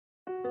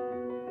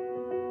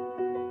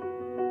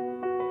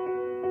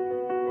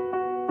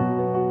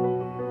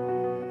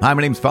Hi,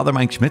 my name's Father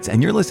Mike Schmitz,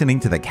 and you're listening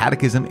to the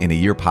Catechism in a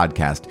Year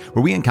podcast,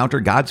 where we encounter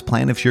God's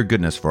plan of sheer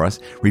goodness for us,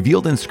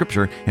 revealed in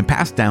Scripture and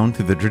passed down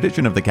through the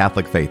tradition of the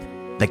Catholic faith.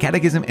 The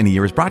Catechism in a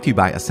Year is brought to you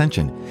by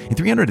Ascension. In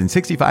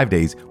 365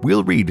 days,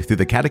 we'll read through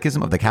the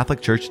Catechism of the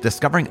Catholic Church,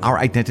 discovering our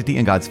identity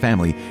in God's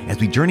family as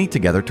we journey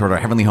together toward our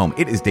heavenly home.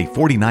 It is day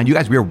 49. You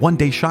guys, we are one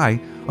day shy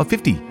of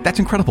 50. That's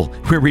incredible.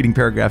 We're reading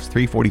paragraphs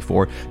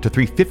 344 to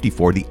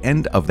 354, the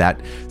end of that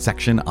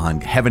section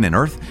on heaven and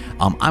earth.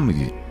 I'm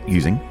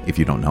using, if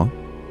you don't know,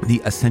 the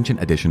Ascension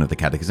edition of the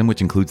Catechism, which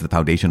includes the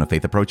Foundation of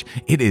Faith approach.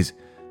 It is,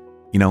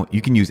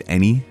 you can use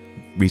any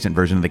recent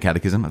version of the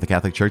Catechism of the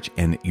Catholic Church,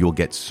 and you'll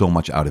get so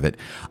much out of it.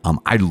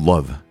 I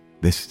love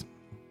this.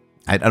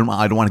 I don't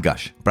want to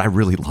gush, but I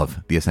really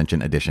love the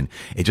Ascension edition.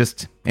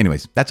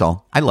 Anyways, that's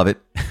all. I love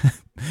it.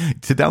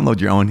 To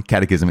download your own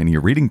catechism in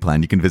your reading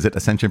plan, you can visit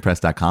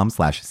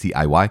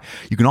ascensionpress.com/CIY.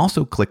 You can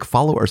also click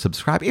follow or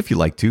subscribe if you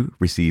like to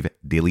receive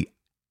daily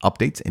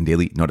updates and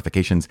daily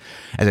notifications.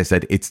 As I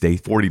said, it's day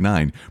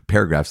 49,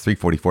 paragraphs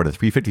 344 to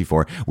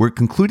 354. We're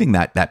concluding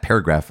that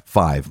paragraph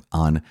 5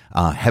 on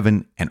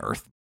heaven and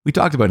earth. We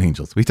talked about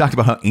angels. We talked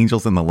about how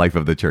angels in the life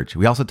of the church.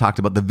 We also talked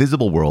about the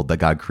visible world that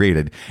God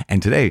created.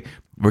 And today,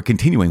 we're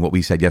continuing what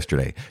we said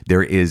yesterday.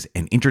 There is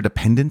an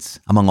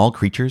interdependence among all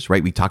creatures,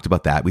 right? We talked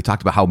about that. We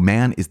talked about how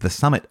man is the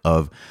summit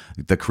of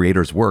the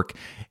Creator's work.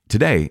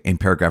 Today, in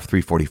paragraph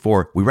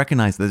 344, we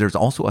recognize that there's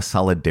also a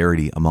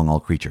solidarity among all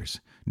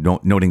creatures,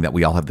 noting that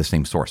we all have the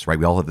same source, right?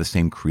 We all have the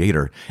same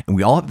Creator, and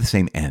we all have the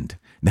same end.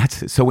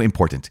 That's so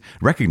important,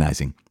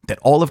 recognizing that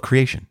all of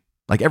creation,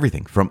 like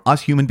everything from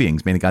us human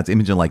beings made in God's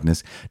image and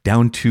likeness,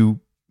 down to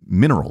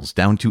minerals,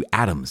 down to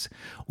atoms,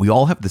 we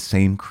all have the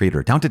same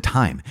Creator, down to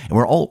time, and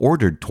we're all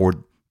ordered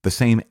toward the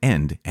same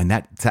end. And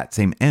that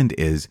same end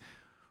is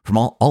from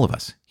all of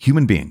us,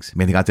 human beings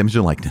made in God's image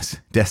and likeness,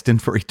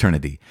 destined for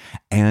eternity,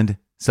 and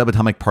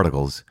subatomic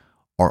particles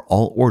are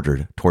all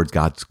ordered towards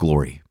God's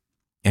glory.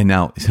 And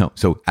now,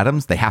 so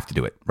atoms, they have to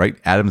do it, right?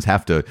 Atoms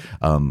have to,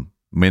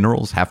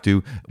 minerals have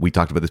to. We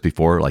talked about this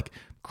before, like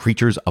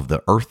creatures of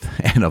the earth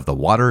and of the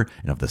water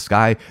and of the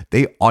sky,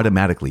 they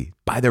automatically,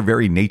 by their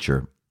very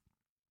nature,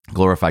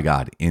 glorify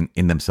God in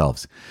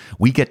themselves.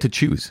 We get to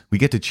choose.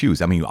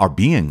 I mean, our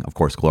being, of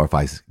course,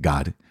 glorifies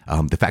God.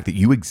 The fact that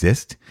you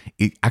exist,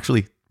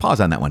 actually, pause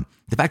on that one.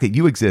 The fact that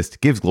you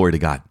exist gives glory to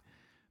God.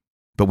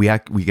 But we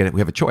have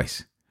a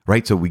choice,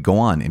 right? So we go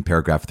on in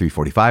paragraph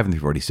 345 and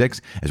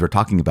 346, as we're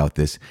talking about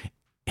this,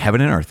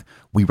 heaven and earth,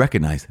 we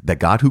recognize that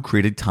God, who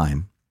created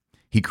time,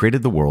 He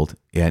created the world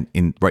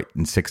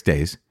in 6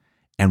 days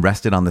and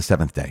rested on the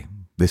seventh day.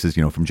 This is,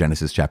 from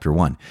Genesis chapter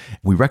 1.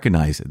 We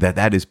recognize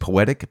that is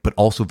poetic, but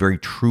also very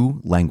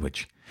true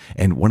language.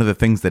 And one of the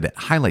things that it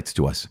highlights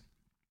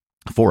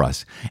for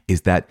us,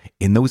 is that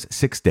in those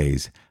 6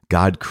 days,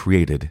 God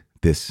created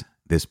this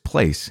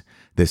place,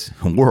 this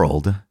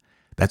world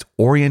that's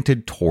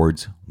oriented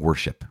towards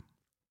worship.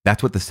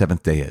 That's what the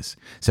seventh day is.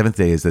 Seventh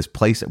day is this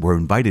place that we're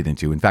invited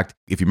into. In fact,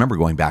 if you remember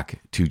going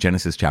back to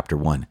Genesis chapter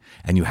 1,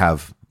 and you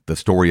have the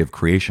story of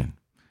creation,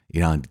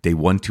 on day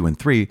 1, 2, and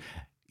 3,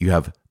 you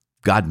have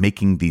God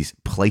making these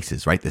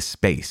places, right? This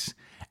space.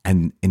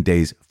 And in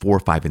days 4,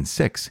 5, and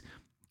 6,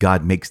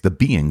 God makes the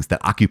beings that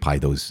occupy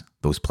those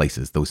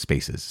places, those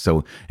spaces.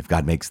 So if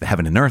God makes the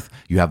heaven and earth,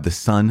 you have the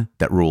sun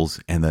that rules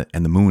and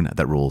the moon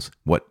that rules.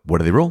 What do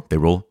they rule? They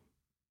rule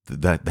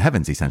the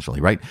heavens,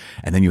 essentially, right?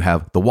 And then you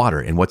have the water,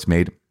 and what's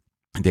made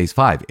in days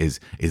 5 is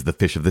the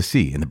fish of the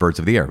sea and the birds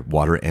of the air,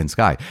 water and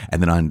sky.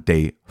 And then on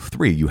day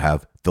 3, you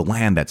have the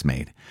land that's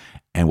made.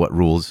 And what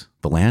rules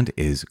the land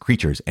is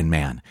creatures and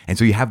man. And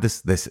so you have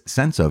this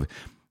sense of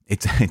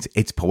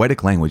it's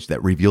poetic language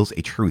that reveals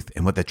a truth.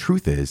 And what the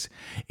truth is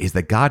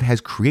that God has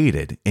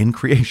created in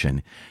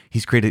creation,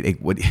 He's created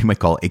what you might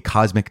call a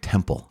cosmic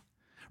temple,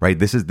 right?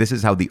 This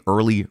is how the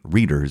early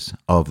readers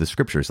of the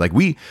scriptures, like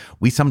we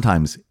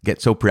sometimes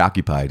get so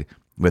preoccupied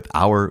with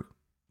our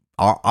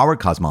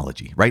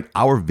cosmology, right?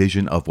 Our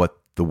vision of what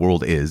the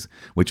world is,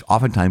 which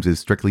oftentimes is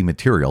strictly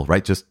material,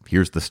 right? Just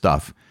here's the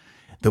stuff,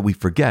 that we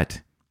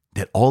forget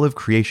that all of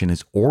creation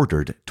is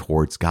ordered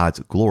towards God's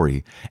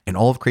glory, and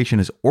all of creation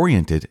is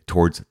oriented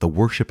towards the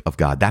worship of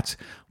God. That's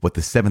what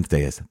the seventh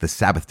day is, the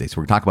Sabbath day. So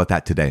we're going to talk about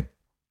that today.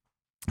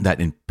 That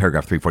in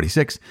paragraph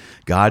 346,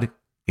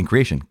 in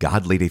creation,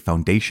 God laid a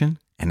foundation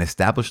and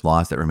established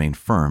laws that remain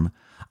firm,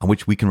 on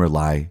which we can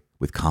rely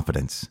with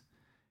confidence.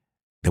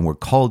 Then we're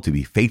called to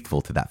be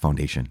faithful to that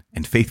foundation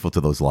and faithful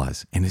to those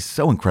laws. And it's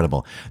so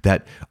incredible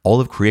that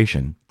all of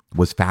creation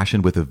was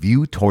fashioned with a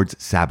view towards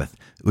Sabbath.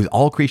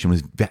 All creation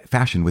was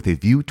fashioned with a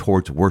view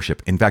towards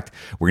worship. In fact,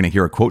 we're going to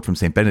hear a quote from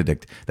St.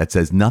 Benedict that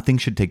says, "Nothing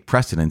should take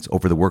precedence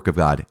over the work of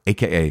God,"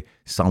 aka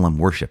solemn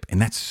worship.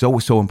 And that's so,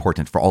 so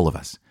important for all of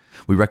us.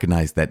 We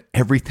recognize that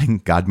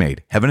everything God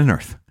made, heaven and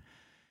earth,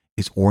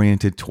 is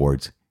oriented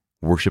towards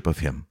worship of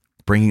Him,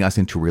 bringing us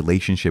into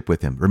relationship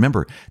with Him.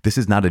 Remember, this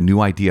is not a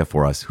new idea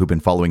for us who've been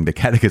following the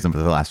Catechism for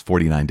the last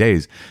 49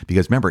 days,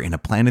 because remember, in a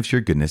plan of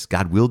sheer goodness,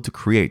 God willed to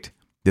create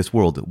this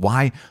world.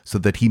 Why? So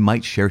that He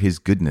might share His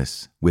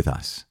goodness with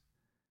us.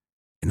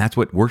 And that's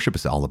what worship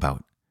is all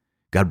about.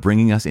 God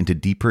bringing us into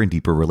deeper and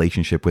deeper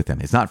relationship with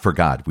him. It's not for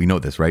God. We know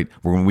this, right?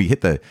 When we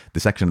hit the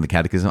section of the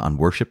Catechism on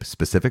worship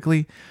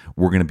specifically,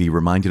 we're going to be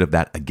reminded of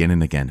that again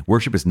and again.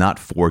 Worship is not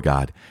for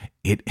God.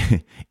 It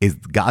is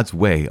God's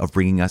way of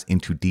bringing us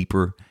into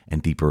deeper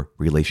and deeper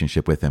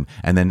relationship with him.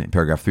 And then in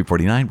paragraph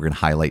 349, we're going to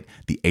highlight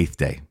the eighth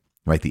day,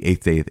 right? The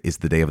eighth day is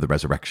the day of the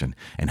resurrection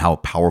and how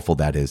powerful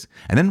that is.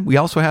 And then we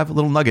also have a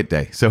little nugget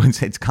day. So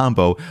it's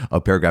combo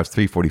of paragraphs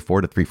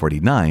 344 to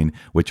 349,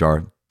 which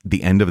are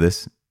the end of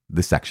this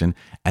section,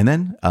 and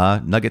then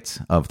nuggets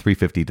of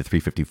 350 to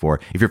 354.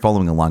 If you're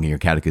following along in your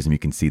catechism, you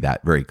can see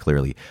that very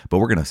clearly. But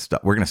we're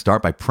gonna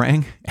start by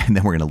praying, and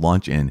then we're gonna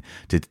launch in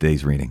to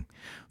today's reading.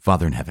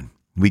 Father in heaven,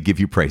 we give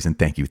you praise and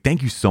thank you.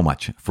 Thank you so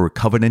much for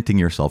covenanting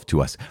yourself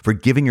to us, for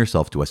giving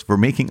yourself to us, for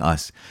making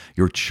us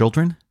your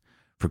children,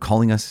 for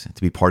calling us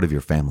to be part of your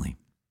family.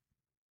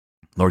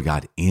 Lord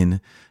God, in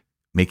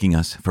making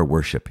us for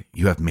worship,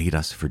 you have made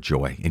us for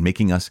joy. In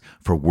making us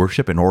for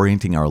worship and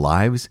orienting our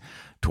lives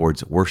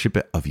towards worship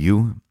of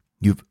you,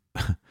 you've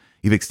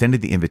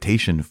extended the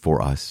invitation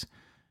for us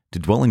to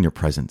dwell in your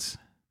presence.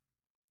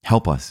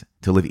 Help us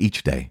to live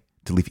each day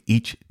with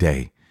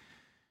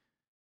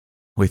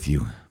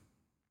you.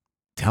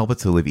 To help us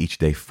to live each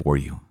day for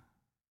you.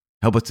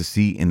 Help us to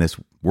see in this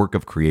work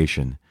of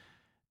creation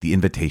the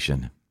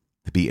invitation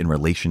to be in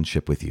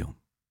relationship with you.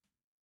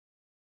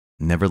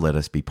 Never let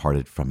us be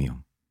parted from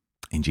you.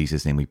 In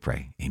Jesus' name we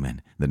pray.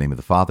 Amen. In the name of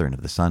the Father, and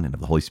of the Son, and of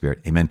the Holy Spirit.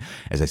 Amen.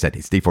 As I said,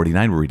 it's day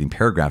 49. We're reading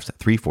paragraphs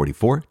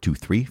 344 to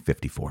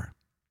 354.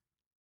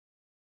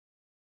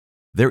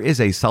 There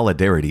is a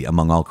solidarity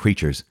among all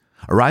creatures,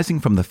 arising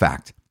from the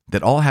fact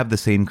that all have the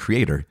same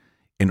Creator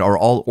and are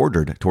all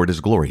ordered toward his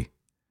glory.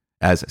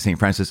 As St.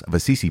 Francis of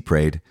Assisi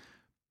prayed,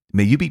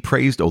 "May you be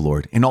praised, O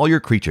Lord, in all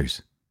your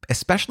creatures,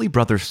 especially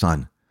brother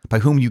Sun, by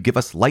whom you give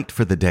us light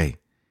for the day.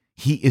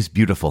 He is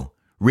beautiful,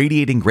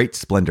 radiating great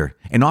splendor,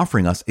 and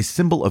offering us a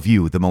symbol of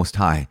you, the Most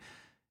High.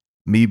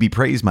 May you be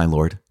praised, my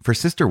Lord, for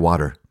Sister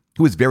Water,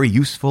 who is very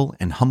useful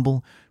and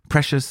humble,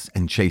 precious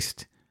and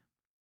chaste.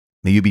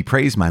 May you be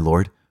praised, my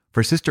Lord,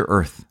 for Sister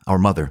Earth, our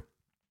Mother,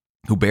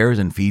 who bears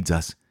and feeds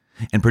us,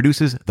 and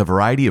produces the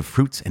variety of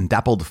fruits and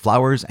dappled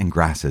flowers and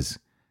grasses.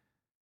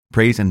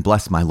 Praise and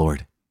bless, my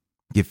Lord.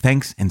 Give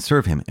thanks and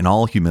serve him in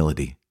all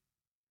humility."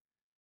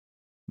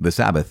 The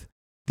Sabbath,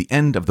 the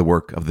end of the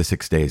work of the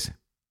 6 days.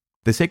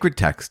 The sacred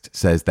text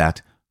says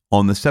that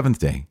on the seventh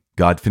day,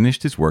 God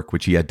finished his work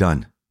which he had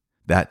done,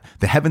 that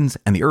the heavens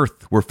and the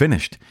earth were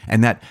finished,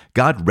 and that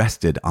God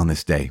rested on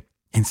this day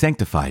and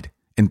sanctified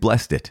and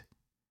blessed it.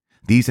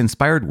 These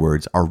inspired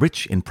words are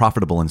rich in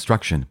profitable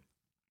instruction.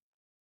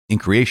 In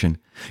creation,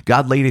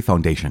 God laid a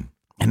foundation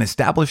and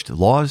established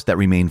laws that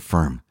remain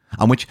firm,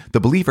 on which the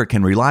believer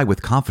can rely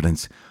with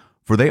confidence,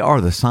 for they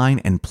are the sign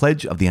and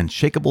pledge of the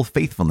unshakable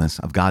faithfulness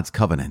of God's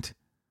covenant.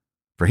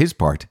 For his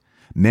part,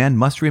 man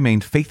must remain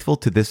faithful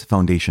to this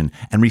foundation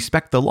and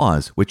respect the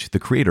laws which the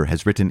Creator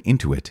has written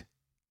into it.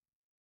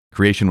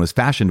 Creation was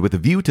fashioned with a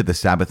view to the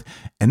Sabbath,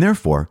 and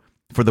therefore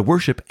for the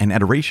worship and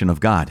adoration of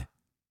God.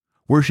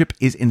 Worship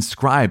is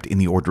inscribed in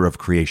the order of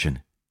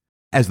creation.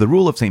 As the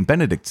rule of St.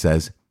 Benedict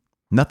says,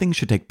 nothing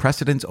should take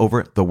precedence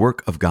over the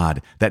work of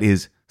God, that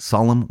is,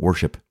 solemn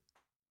worship.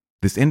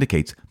 This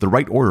indicates the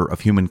right order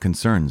of human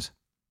concerns.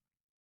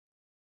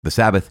 The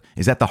Sabbath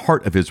is at the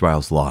heart of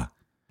Israel's law.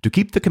 To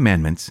keep the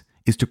commandments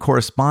is to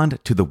correspond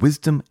to the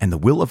wisdom and the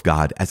will of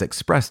God as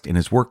expressed in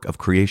his work of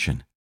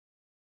creation.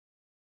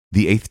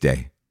 The eighth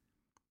day.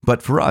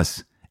 But for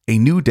us, a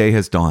new day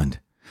has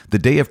dawned, the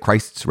day of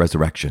Christ's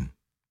resurrection.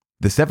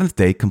 The seventh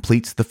day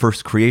completes the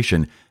first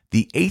creation.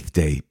 The eighth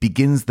day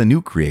begins the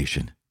new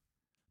creation.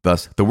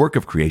 Thus, the work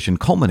of creation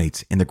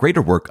culminates in the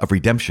greater work of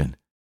redemption.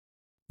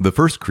 The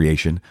first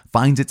creation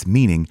finds its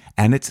meaning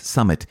and its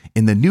summit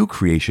in the new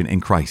creation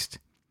in Christ,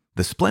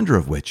 the splendor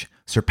of which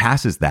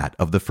surpasses that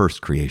of the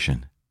first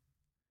creation.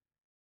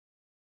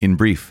 In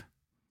brief,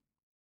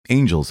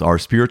 angels are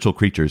spiritual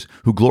creatures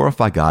who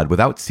glorify God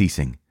without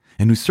ceasing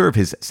and who serve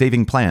his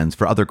saving plans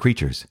for other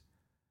creatures.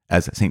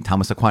 As St.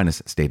 Thomas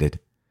Aquinas stated,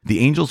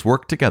 the angels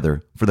work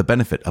together for the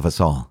benefit of us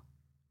all.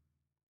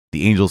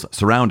 The angels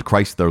surround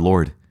Christ their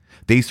Lord.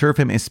 They serve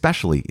him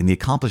especially in the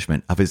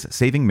accomplishment of his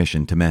saving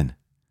mission to men.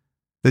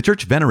 The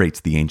Church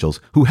venerates the angels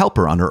who help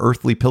her on her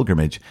earthly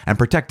pilgrimage and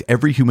protect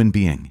every human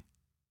being.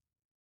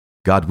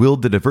 God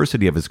willed the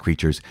diversity of his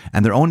creatures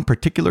and their own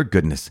particular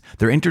goodness,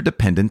 their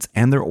interdependence,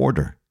 and their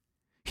order.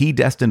 He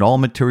destined all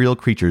material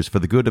creatures for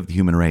the good of the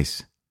human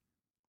race.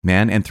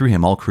 Man, and through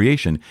him all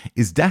creation,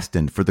 is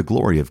destined for the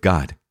glory of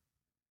God.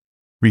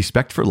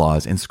 Respect for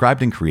laws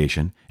inscribed in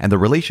creation and the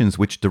relations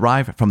which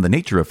derive from the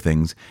nature of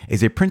things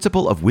is a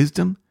principle of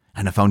wisdom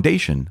and a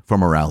foundation for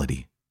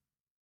morality.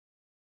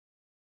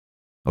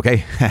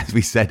 Okay, as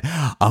we said,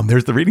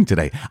 there's the reading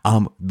today.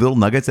 Little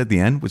nuggets at the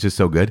end, which is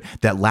so good.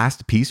 That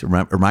last piece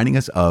reminding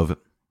us of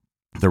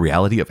the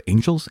reality of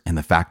angels and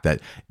the fact that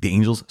the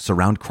angels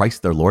surround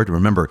Christ their Lord.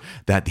 Remember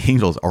that the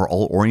angels are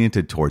all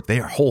oriented toward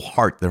their whole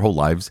heart, their whole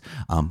lives.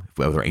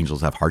 Whether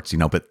angels have hearts,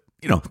 but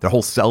their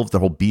whole selves, their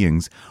whole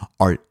beings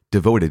are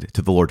devoted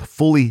to the Lord,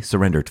 fully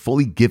surrendered,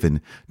 fully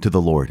given to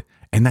the Lord.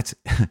 And that's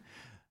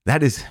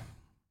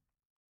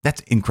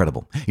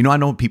incredible. I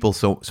know people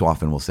so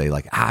often will say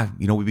like,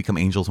 we become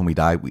angels when we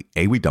die.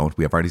 We don't.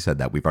 We have already said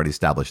that. We've already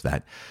established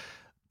that.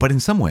 But in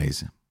some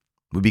ways,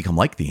 we become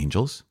like the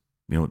angels.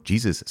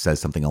 Jesus says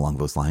something along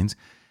those lines.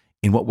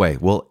 In what way?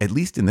 Well, at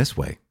least in this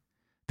way,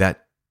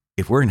 that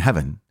if we're in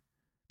heaven,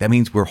 that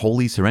means we're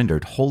wholly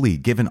surrendered, wholly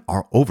given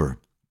our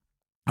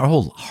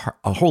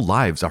whole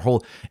lives,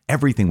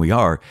 everything we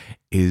are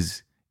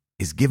is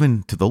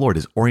given to the Lord,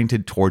 is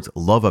oriented towards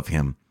love of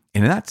Him.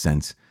 And in that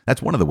sense,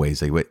 that's one of the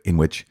ways in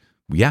which,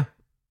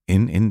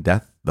 in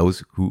death,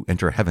 those who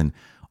enter heaven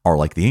are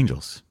like the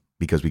angels,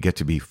 because we get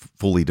to be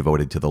fully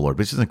devoted to the Lord,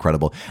 which is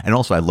incredible. And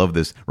also, I love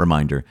this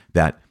reminder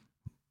that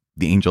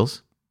the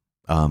angels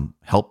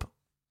help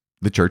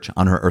the church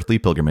on her earthly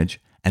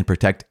pilgrimage and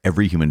protect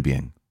every human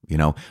being.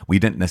 We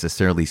didn't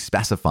necessarily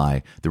specify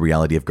the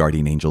reality of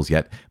guardian angels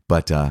yet,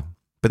 but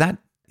that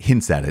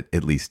hints at it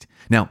at least.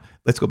 Now,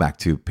 let's go back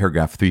to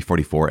paragraph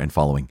 344 and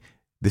following.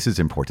 This is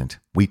important.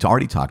 We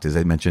already talked, as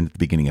I mentioned at the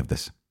beginning of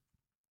this,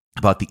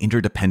 about the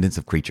interdependence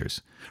of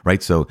creatures,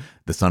 right? So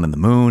the sun and the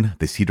moon,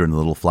 the cedar and the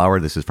little flower,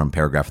 this is from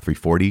paragraph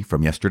 340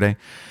 from yesterday.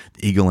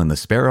 The eagle and the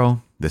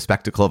sparrow, the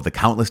spectacle of the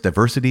countless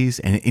diversities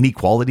and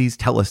inequalities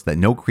tell us that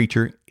no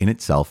creature in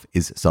itself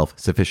is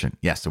self-sufficient.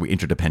 Yes, so we're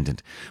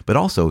interdependent. But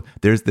also,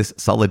 there's this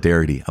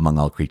solidarity among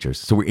all creatures.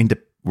 So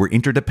we're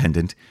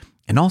interdependent.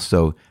 And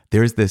also,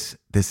 there's this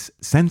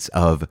sense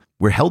of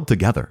we're held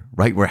together,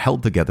 right? We're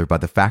held together by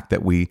the fact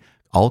that we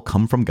all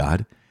come from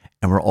God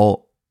and we're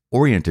all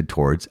ordered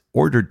towards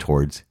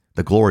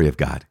the glory of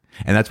God.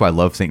 And that's why I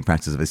love St.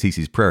 Francis of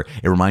Assisi's prayer.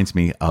 It reminds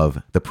me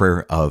of the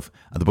prayer of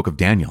the book of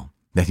Daniel,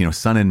 that,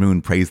 sun and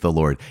moon praise the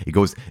Lord. It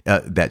goes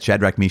that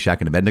Shadrach, Meshach,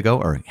 and Abednego,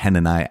 or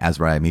Hananiah,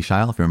 Azariah,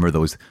 Mishael, if you remember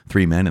those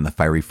three men in the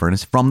fiery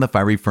furnace, from the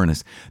fiery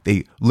furnace,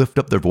 they lift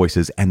up their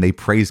voices and they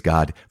praise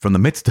God from the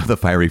midst of the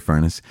fiery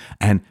furnace.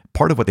 And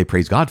part of what they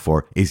praise God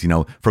for is,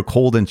 for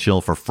cold and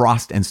chill, for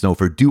frost and snow,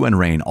 for dew and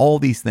rain, all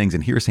these things.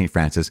 And here's St.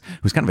 Francis,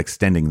 who's kind of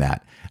extending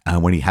that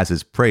when he has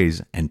his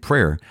praise and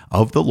prayer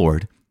of the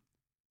Lord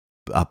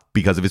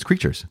because of his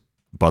creatures.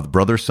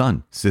 Brother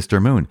sun, sister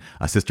moon,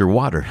 sister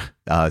water,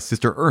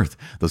 sister earth,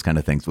 those kind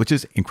of things, which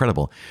is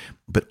incredible.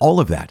 But all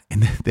of that,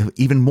 and the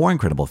even more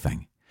incredible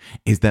thing,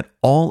 is that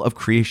all of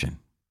creation,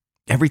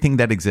 everything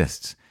that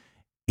exists,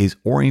 is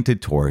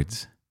oriented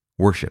towards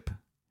worship.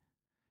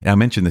 And I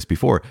mentioned this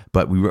before,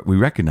 but we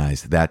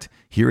recognize that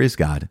here is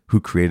God who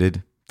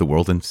created the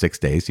world in 6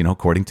 days,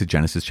 according to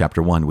Genesis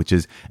chapter 1, which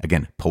is,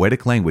 again,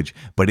 poetic language,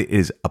 but it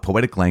is a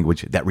poetic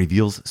language that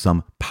reveals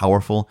some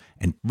powerful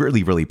and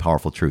really, really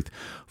powerful truth.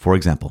 For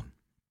example,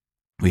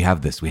 we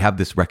have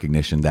this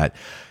recognition that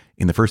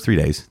in the first 3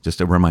 days, just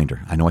a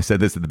reminder, I know I said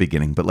this at the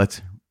beginning, but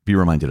let's be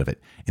reminded of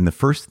it. In the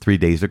first 3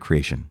 days of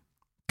creation,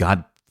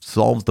 God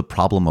solves the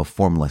problem of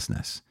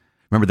formlessness.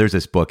 Remember, there's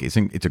this book, it's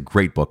a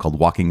great book called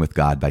Walking with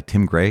God by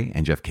Tim Gray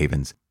and Jeff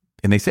Cavins.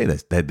 And they say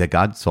this, that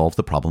God solves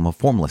the problem of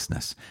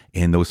formlessness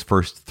in those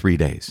first 3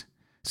 days.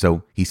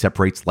 So he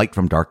separates light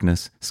from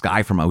darkness,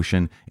 sky from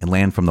ocean, and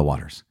land from the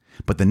waters.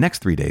 But the next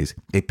 3 days,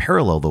 they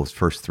parallel those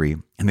first three,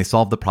 and they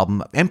solve the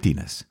problem of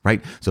emptiness,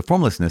 right? So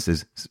formlessness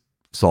is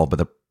solved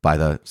by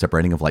the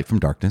separating of light from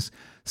darkness,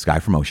 sky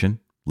from ocean,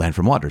 land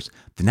from waters.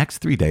 The next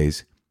 3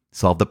 days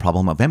solve the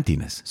problem of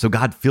emptiness. So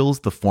God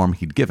fills the form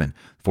he'd given.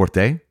 Fourth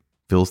day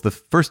fills the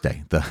first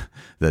day.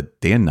 The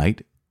day and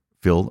night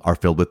are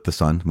filled with the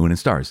sun, moon, and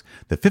stars.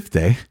 The fifth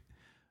day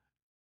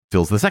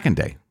fills the second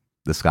day.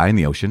 The sky and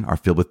the ocean are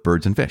filled with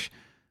birds and fish.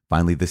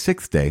 Finally, the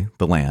sixth day,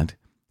 the land,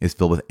 is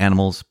filled with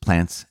animals,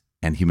 plants,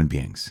 and human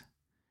beings.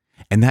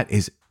 And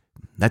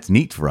that's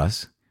neat for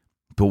us.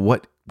 But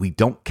what we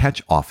don't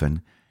catch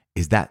often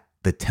is that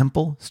the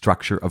temple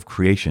structure of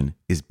creation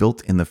is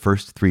built in the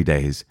first 3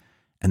 days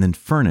and then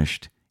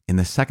furnished in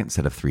the second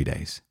set of 3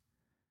 days.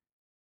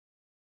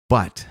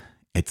 But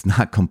it's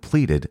not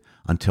completed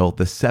until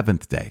the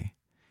seventh day.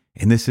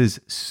 And this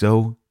is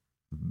so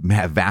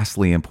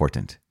vastly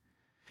important.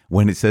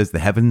 When it says the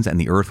heavens and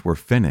the earth were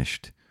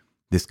finished,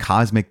 this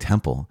cosmic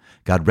temple,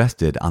 God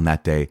rested on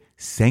that day,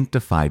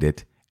 sanctified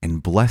it,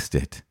 and blessed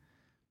it.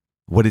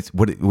 What it's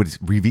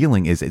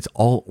revealing is it's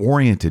all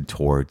oriented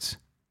towards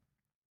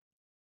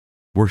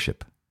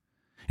worship.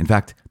 In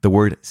fact, the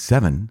word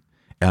seven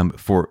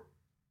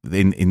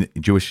in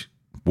Jewish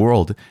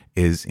world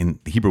in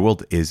the Hebrew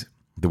world is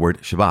the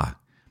word Shavah.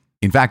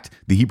 In fact,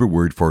 the Hebrew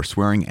word for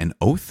swearing an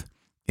oath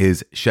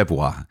is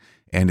Shevuah,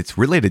 and it's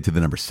related to the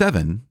number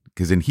 7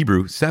 because in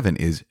Hebrew 7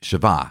 is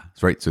Shavah,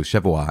 right? So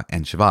Shevuah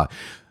and Shavah.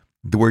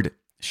 The word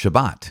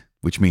Shabbat,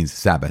 which means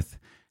Sabbath,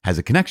 has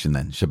a connection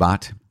then.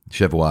 Shabbat,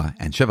 Shevuah,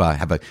 and Sheva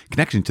have a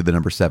connection to the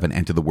number 7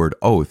 and to the word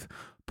oath,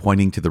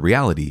 pointing to the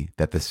reality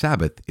that the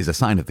Sabbath is a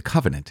sign of the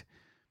covenant.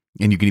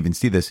 And you can even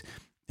see this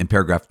in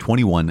paragraph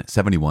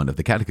 2171 of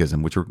the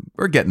Catechism, which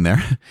we're getting there.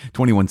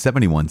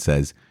 2171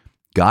 says,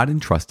 God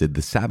entrusted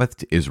the Sabbath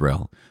to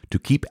Israel to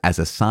keep as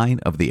a sign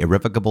of the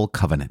irrevocable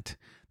covenant.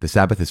 The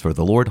Sabbath is for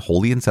the Lord,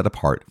 holy and set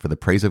apart for the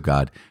praise of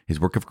God, his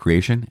work of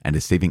creation, and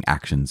his saving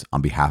actions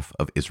on behalf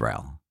of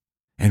Israel.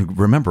 And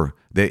remember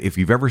that if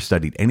you've ever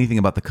studied anything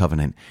about the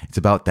covenant, it's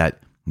about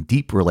that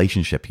deep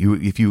relationship.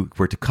 If you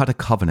were to cut a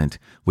covenant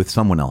with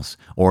someone else,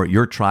 or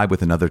your tribe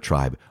with another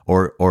tribe,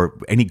 or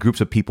any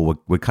groups of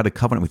people would cut a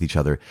covenant with each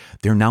other,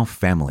 they're now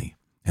family.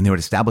 And they would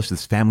establish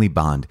this family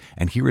bond.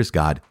 And here is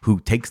God who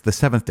takes the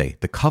seventh day,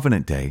 the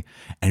covenant day,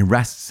 and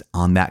rests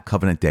on that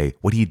covenant day.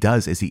 What he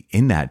does is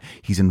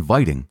he's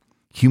inviting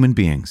human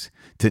beings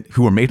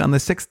who were made on the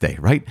sixth day,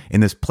 right?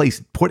 In this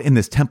place, put in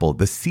this temple,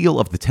 the seal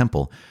of the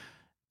temple.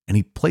 And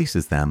he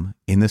places them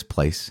in this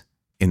place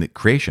in the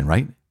creation,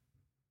 right?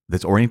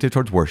 That's oriented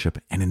towards worship,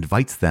 and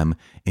invites them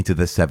into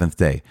the seventh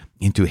day,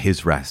 into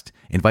his rest,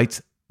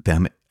 invites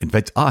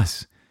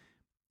us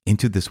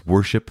into this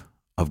worship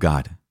of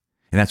God.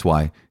 And that's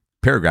why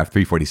paragraph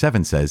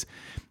 347 says,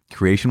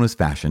 creation was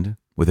fashioned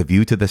with a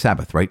view to the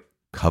Sabbath, right?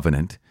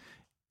 Covenant,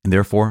 and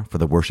therefore for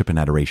the worship and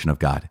adoration of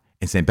God.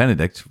 And St.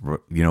 Benedict,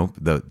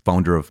 the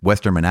founder of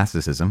Western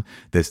monasticism,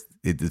 this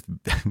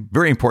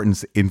very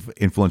important,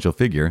 influential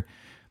figure,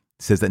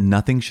 says that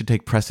nothing should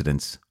take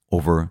precedence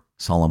over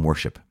solemn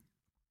worship.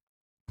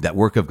 That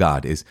work of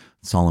God is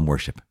solemn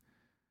worship.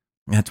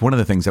 And that's one of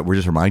the things that we're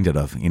just reminded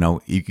of.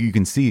 You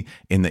can see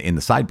in the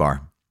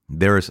sidebar,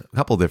 there's a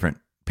couple of different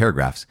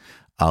paragraphs,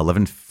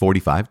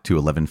 1145 to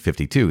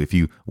 1152. If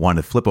you want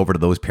to flip over to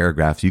those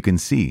paragraphs, you can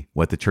see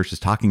what the church is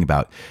talking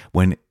about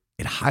when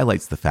it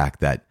highlights the fact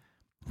that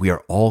we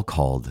are all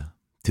called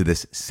to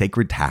this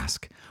sacred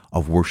task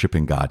of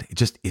worshiping God. It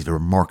just is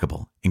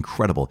remarkable,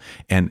 incredible.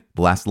 And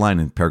the last line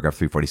in paragraph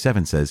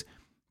 347 says,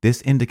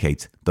 this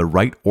indicates the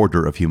right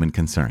order of human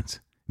concerns,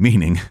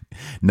 meaning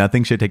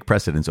nothing should take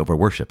precedence over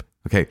worship.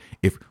 Okay,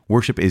 if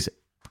worship is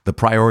the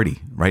priority,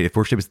 right? If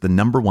worship is the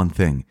number one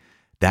thing,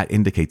 that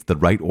indicates the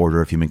right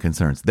order of human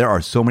concerns. There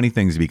are so many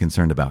things to be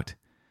concerned about.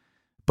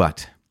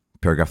 But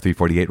paragraph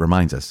 348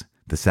 reminds us,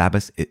 the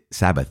Sabbath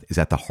is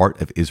at the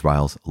heart of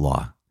Israel's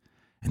law.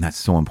 And that's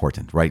so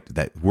important, right?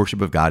 That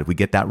worship of God, if we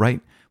get that right,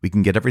 we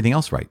can get everything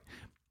else right.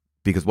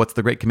 Because what's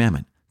the great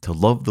commandment? To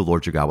love the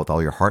Lord your God with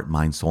all your heart,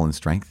 mind, soul, and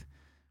strength.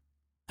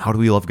 How do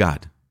we love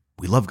God?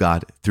 We love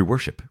God through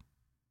worship.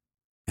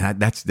 And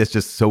that's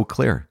just so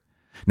clear.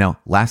 Now,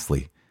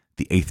 lastly,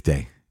 the eighth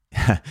day.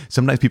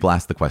 Sometimes people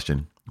ask the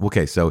question,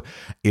 okay, so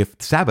if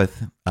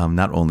Sabbath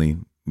not only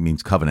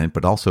means covenant,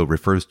 but also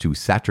refers to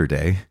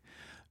Saturday,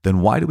 then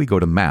why do we go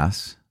to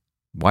Mass?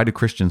 Why do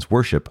Christians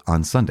worship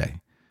on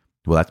Sunday?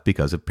 Well, that's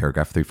because of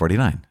paragraph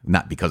 349.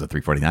 Not because of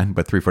 349,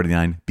 but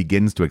 349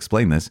 begins to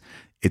explain this.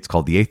 It's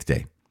called the eighth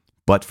day.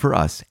 But for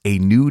us, a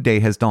new day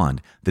has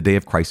dawned, the day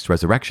of Christ's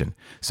resurrection.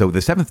 So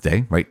the seventh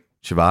day, right,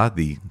 Shabbat,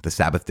 the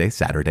Sabbath day,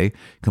 Saturday,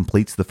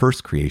 completes the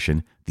first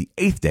creation. The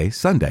eighth day,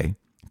 Sunday,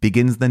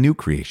 begins the new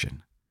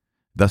creation.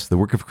 Thus, the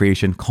work of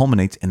creation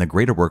culminates in the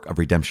greater work of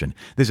redemption.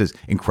 This is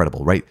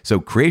incredible, right? So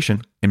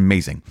creation,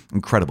 amazing,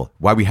 incredible.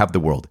 Why we have the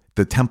world.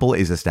 The temple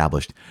is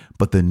established.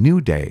 But the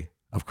new day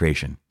of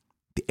creation,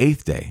 the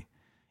eighth day,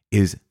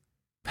 is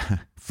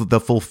the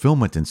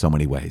fulfillment in so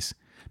many ways.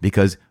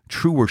 Because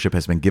true worship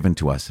has been given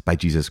to us by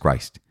Jesus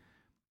Christ.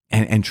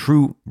 And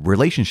true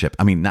relationship,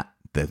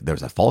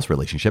 there's a false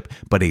relationship,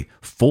 but a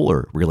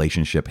fuller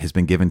relationship has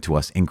been given to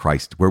us in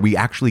Christ, where we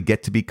actually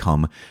get to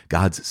become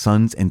God's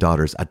sons and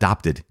daughters,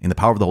 adopted in the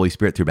power of the Holy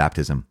Spirit through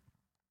baptism.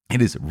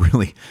 It is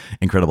really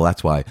incredible.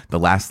 That's why the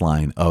last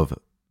line of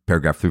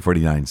paragraph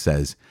 349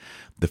 says,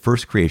 the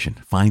first creation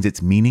finds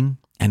its meaning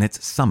and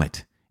its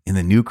summit in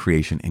the new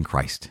creation in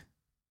Christ.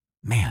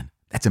 Man,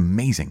 that's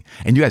amazing.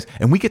 And you guys,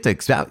 and we get to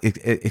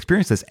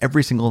experience this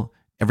every single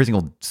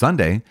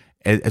Sunday,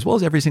 as well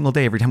as every single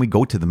day. Every time we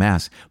go to the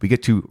Mass, we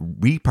get to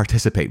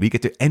re-participate. We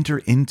get to enter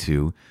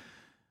into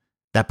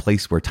that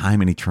place where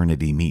time and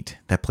eternity meet,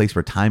 that place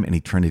where time and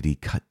eternity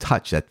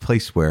touch, that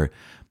place where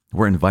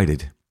we're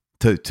invited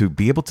to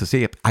be able to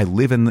say, I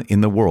live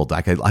in the world.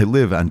 I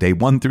live on day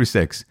 1 through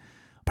 6,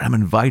 but I'm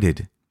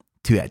invited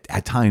to,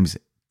 at times,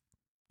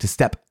 to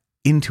step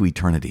into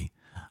eternity.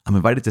 I'm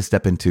invited to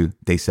step into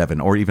day 7,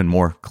 or even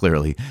more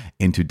clearly,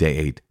 into day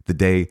 8, the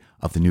day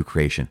of the new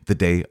creation, the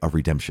day of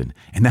redemption.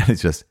 And that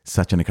is just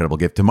such an incredible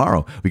gift.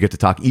 Tomorrow, we get to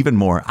talk even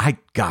more.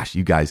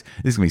 You guys,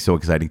 this is going to be so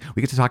exciting.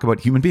 We get to talk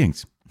about human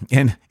beings.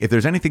 And if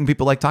there's anything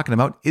people like talking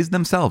about, is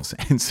themselves.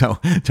 And so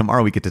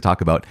tomorrow we get to talk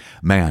about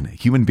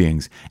human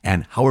beings,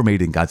 and how we're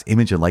made in God's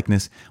image and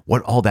likeness,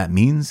 what all that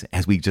means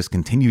as we just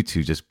continue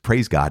to just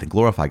praise God and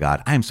glorify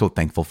God. I am so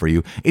thankful for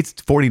you. It's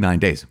 49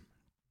 days.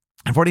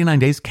 And 49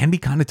 days can be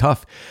kind of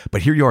tough,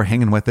 but here you are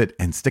hanging with it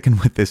and sticking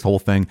with this whole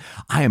thing.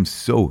 I am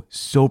so,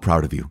 so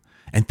proud of you.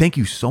 And thank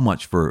you so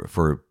much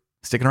for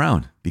sticking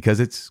around,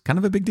 because it's kind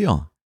of a big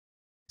deal.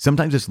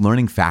 Sometimes just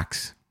learning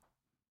facts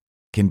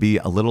can be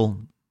a little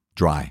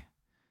dry,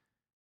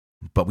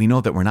 but we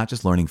know that we're not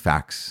just learning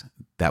facts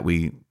that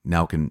we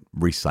now can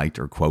recite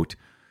or quote.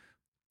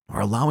 We're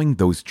allowing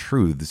those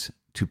truths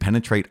to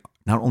penetrate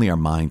not only our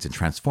minds and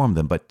transform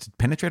them, but to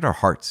penetrate our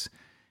hearts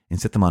and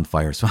set them on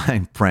fire. So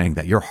I'm praying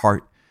that your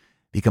heart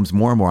becomes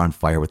more and more on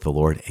fire with the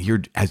Lord.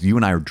 As you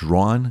and I are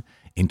drawn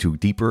into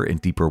deeper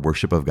and deeper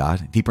worship of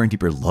God, deeper and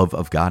deeper love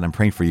of God. I'm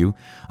praying for you.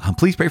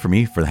 Please pray for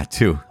me for that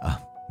too.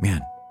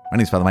 Man, my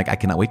name is Father Mike. I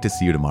cannot wait to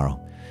see you tomorrow.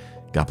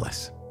 God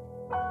bless.